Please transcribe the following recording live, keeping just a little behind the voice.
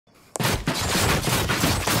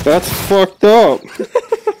That's fucked up.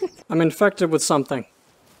 I'm infected with something.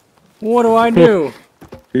 What do I do?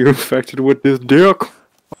 You're infected with this dick.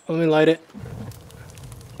 Let me light it.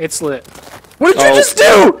 It's lit. What did you just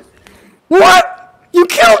do? What? You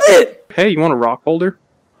killed it! Hey, you want a rock holder?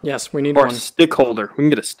 Yes, we need Or one. a stick holder. We can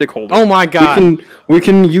get a stick holder. Oh my god. We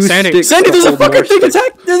can use Sandy, sticks. Sandy, there's a fucking thing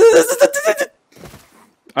attack.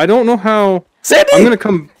 I don't know how. Sandy! I'm gonna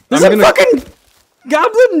come. There's a fucking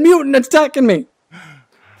goblin mutant attacking me.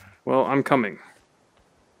 Well, I'm coming.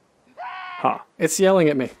 Ha. It's yelling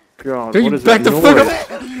at me. God, Dude, what is back that the noise? fuck up!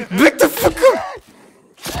 Back the fuck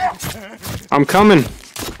up! I'm coming.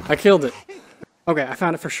 I killed it. Okay, I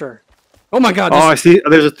found it for sure. Oh my god! Oh, I see.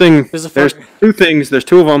 There's a thing. There's two things. There's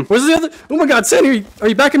two of them. Where's the other? Oh my god, Sandy, are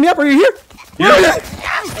you backing me up? Are you here? Yeah.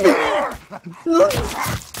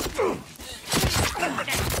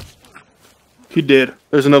 He did.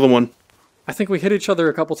 There's another one. I think we hit each other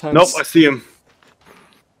a couple times. Nope, I see him.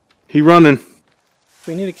 He running.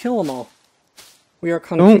 We need to kill them all. We are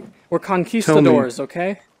we're conquistadors,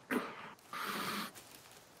 okay?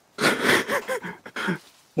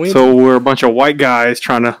 So we're a bunch of white guys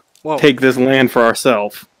trying to take this land for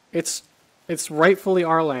ourselves. It's rightfully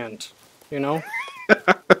our land, you know?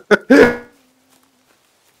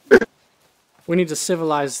 We need to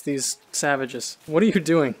civilize these savages. What are you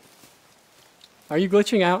doing? Are you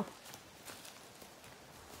glitching out?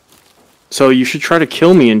 So you should try to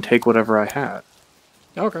kill me and take whatever I had.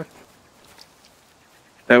 Okay.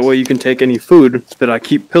 That way you can take any food that I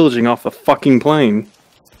keep pillaging off the fucking plane.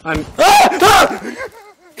 I'm... Ah!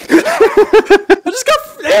 I just got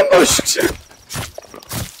ambushed!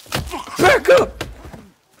 Back up!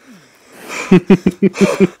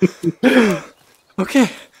 Okay,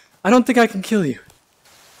 I don't think I can kill you.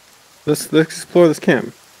 Let's explore this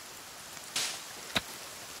camp.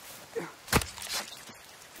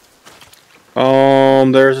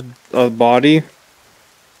 There's a body.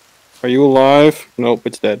 Are you alive? Nope,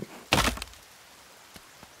 it's dead.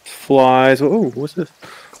 Flies. Oh, what's this?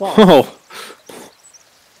 Claw. Oh.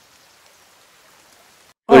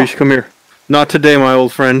 Oh, you should come here. Not today, my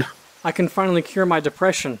old friend. I can finally cure my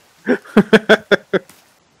depression.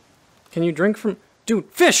 Can you drink from... Dude,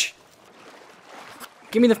 fish!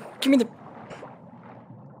 Give me the...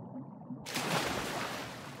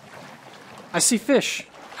 I see fish.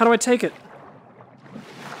 How do I take it?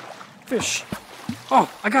 Fish.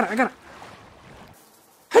 Oh, I got it.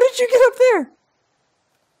 How did you get up there?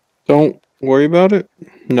 Don't worry about it.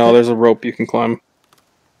 No, there's a rope you can climb.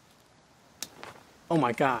 Oh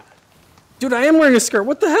my god. Dude, I am wearing a skirt.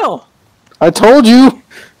 What the hell? I told you!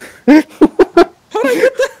 How did I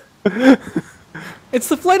get that? It's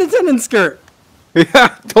the flight attendant skirt. Yeah, I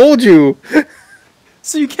told you!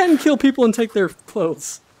 So you can kill people and take their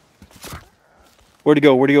clothes. Where'd he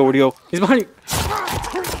go? He's behind you.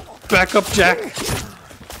 Back up, Jack.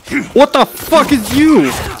 What the fuck is you?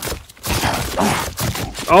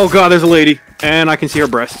 Oh god, there's a lady. And I can see her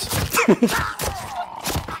breasts.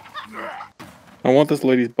 I want this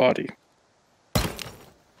lady's body.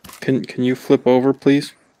 Can you flip over,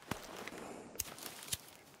 please?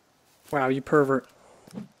 Wow, you pervert.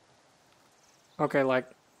 Okay, like,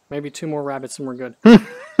 maybe 2 more rabbits and we're good.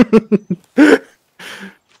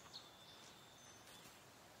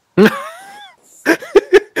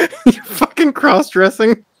 You're fucking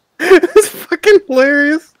cross-dressing. It's fucking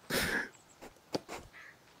hilarious.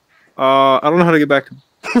 I don't know how to get back to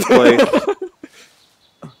play.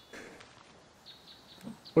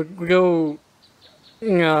 We go...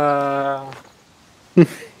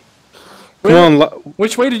 Come on,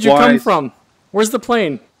 which way did you come from? Where's the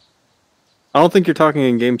plane? I don't think you're talking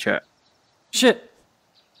in game chat. Shit.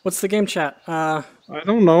 What's the game chat? I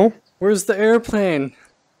don't know. Where's the airplane?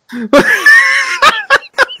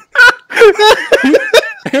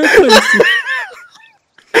 Airplane.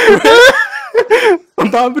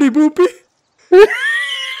 Bobbity boopy.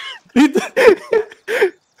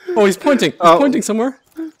 Oh, he's pointing. He's pointing somewhere.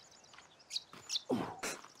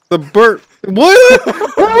 The bird. What?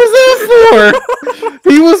 What was that for?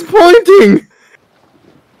 He was pointing.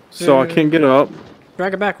 So I can't get up.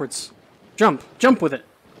 Drag it backwards. Jump. Jump with it.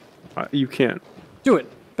 You can't. Do it.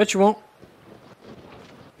 Bet you won't.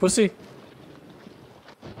 Pussy.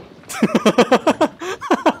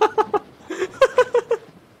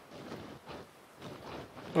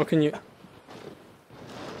 Oh, can you...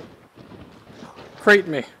 Crate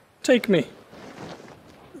me. Take me.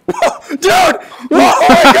 Whoa, dude! Whoa, oh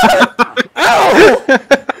my god! Ow!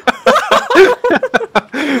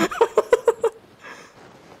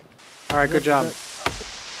 Alright, good job.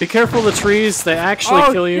 Be careful of the trees, they actually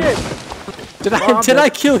kill you. Shit. Did I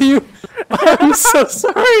kill you? I'm so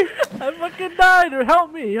sorry! I fucking fucking died. Or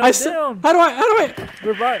help me. I'm down. How do I?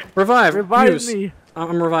 Revive. Revive me.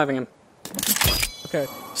 I'm reviving him. Okay.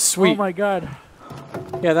 Sweet. Oh my god.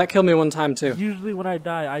 Yeah, that killed me one time too. Usually when I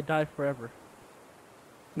die forever.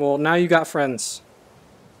 Well, now you got friends.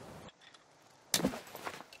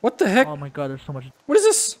 What the heck? Oh my god, there's so much. What is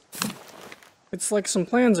this? It's like some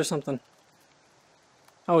plans or something.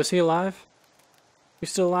 Oh, is he alive? You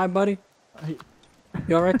still alive, buddy?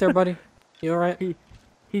 You alright there, buddy? You alright?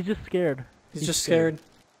 He's just scared. He's just scared.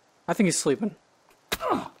 I think he's sleeping.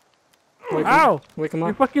 Ow! Wake him up.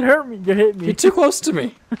 You fucking hurt me. You hit me. You're too close to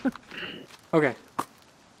me. Okay.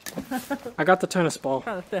 I got the tennis ball. I'm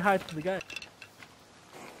trying to say hi to the guy.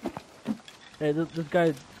 Hey, this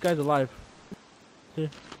guy's alive. See?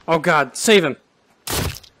 Oh god, save him.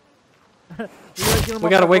 We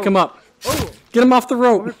gotta wake him up. Oh! Get him off the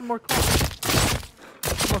rope. Where's some more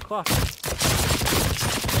cloth? Some more cloth.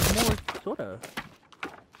 Some more soda.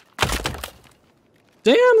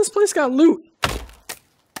 Damn, this place got loot.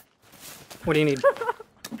 What do you need?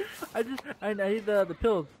 I need the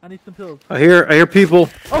pills. I need some pills. I hear people.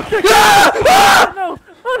 Oh shit! Ah! No!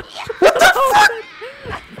 What the fuck?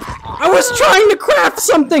 I was trying to craft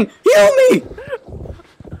something! Heal me!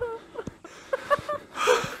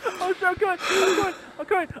 Oh shit, I'm coming!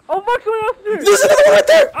 Oh fuck, someone else here! There's another one right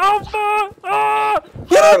there! Oh fuck! Ah!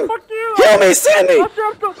 Hit him! Fuck you! Heal me, Sandy! I'm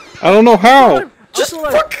still I don't know how. Just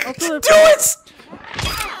fuck! Do alive. it!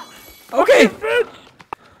 Okay! Bitch!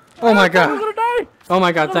 Oh my I'm god. gonna die! Oh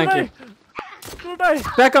my god, thank you. I'm gonna die!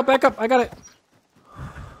 Back up, I got it.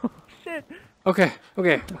 Shit! Okay.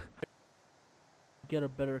 Get a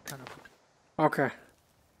better kind of... Okay.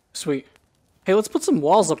 Sweet. Hey, let's put some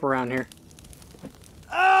walls up around here.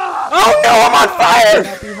 Oh no, I'm on fire!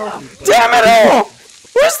 Damn it all!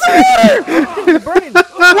 Where's the water?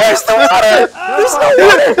 Where's the water? There's no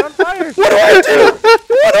water! On fire! What do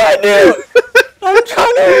I do? I'm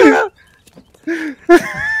trying to...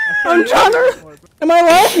 Am I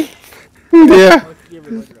alive? Yeah.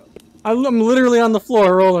 I'm literally on the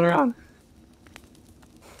floor rolling around.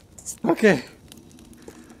 Okay.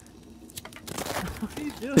 What are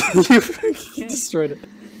you doing? You destroyed it.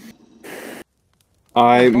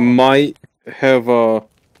 I might have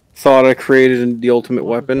thought I created the ultimate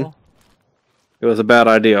weapon. It was a bad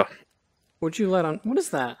idea. What'd you let on? What is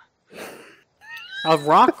that? A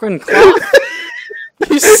rock and cloth?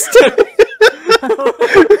 You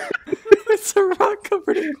It's a rock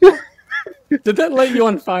covered in cloth. Did that light you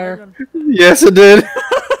on fire? Yes, it did.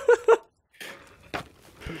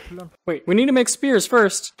 Wait, we need to make spears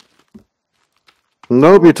first.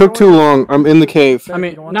 Nope, you took too long. I'm in the cave. I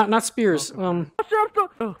mean, not spears. Oh,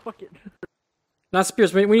 fuck it. Not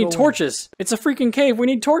spears. We need torches. It's a freaking cave. We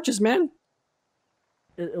need torches, man.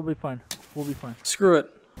 It'll be fine. We'll be fine. Screw it.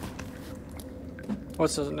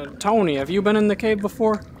 What's this? Tony, have you been in the cave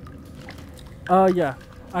before? Yeah.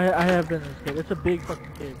 I have been in this cave. It's a big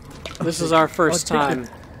fucking cave. This is our first time,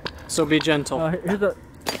 so be gentle. Here's a...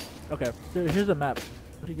 Okay, here's a map.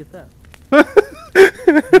 Where do you get that?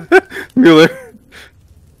 Mueller.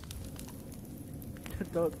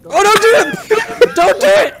 Don't Oh, don't do it! Don't do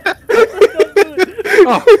it!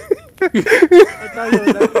 Oh. I thought you were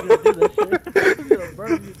actually gonna do this shit. I'm gonna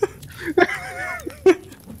burn you.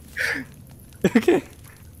 Okay.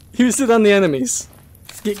 Use it on the enemies.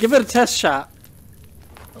 Give it a test shot.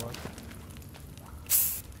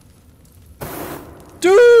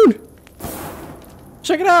 Dude!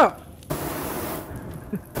 Check it out!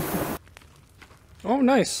 Oh,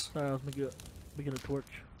 nice. Sorry, I was making a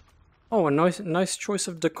torch. Oh, a nice choice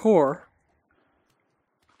of decor.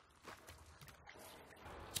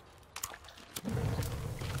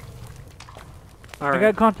 All I right.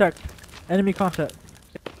 got contact. Enemy contact.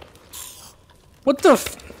 What the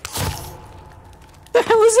the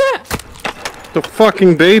hell is that? The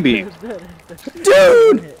fucking baby.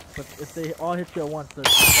 Dude! But if they all hit you at once, then...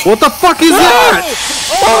 What the fuck is that?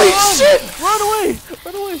 Holy shit! Run away!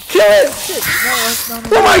 Run away! Kill it! Shit! No.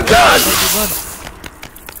 Oh my god! Run.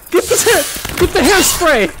 Get the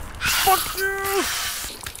hairspray! Fuck you!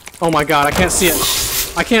 Oh my god, I can't see it.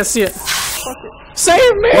 I can't see it.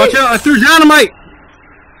 Save me! Watch out! I threw dynamite.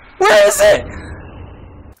 Where is it?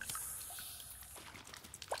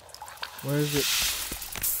 Where is it?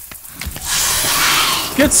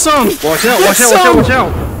 Get some! Watch out! Get Watch out! some! Watch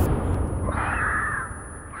out! Watch out!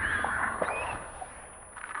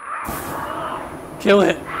 Kill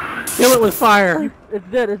it. Kill it with fire. It's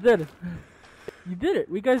dead. It's dead. You did it.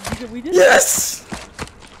 We did it. Yes!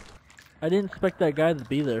 I didn't expect that guy to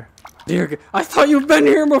be there. Dear God. I thought you've been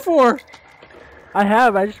here before. I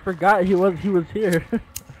have. I just forgot he was here.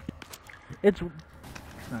 It's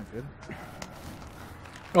not good.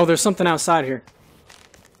 Oh, there's something outside here.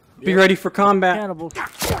 Be ready for combat. Cannibals.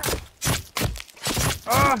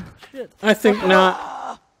 Ah, shit. I think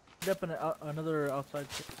not. Step in another outside.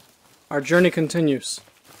 Our journey continues.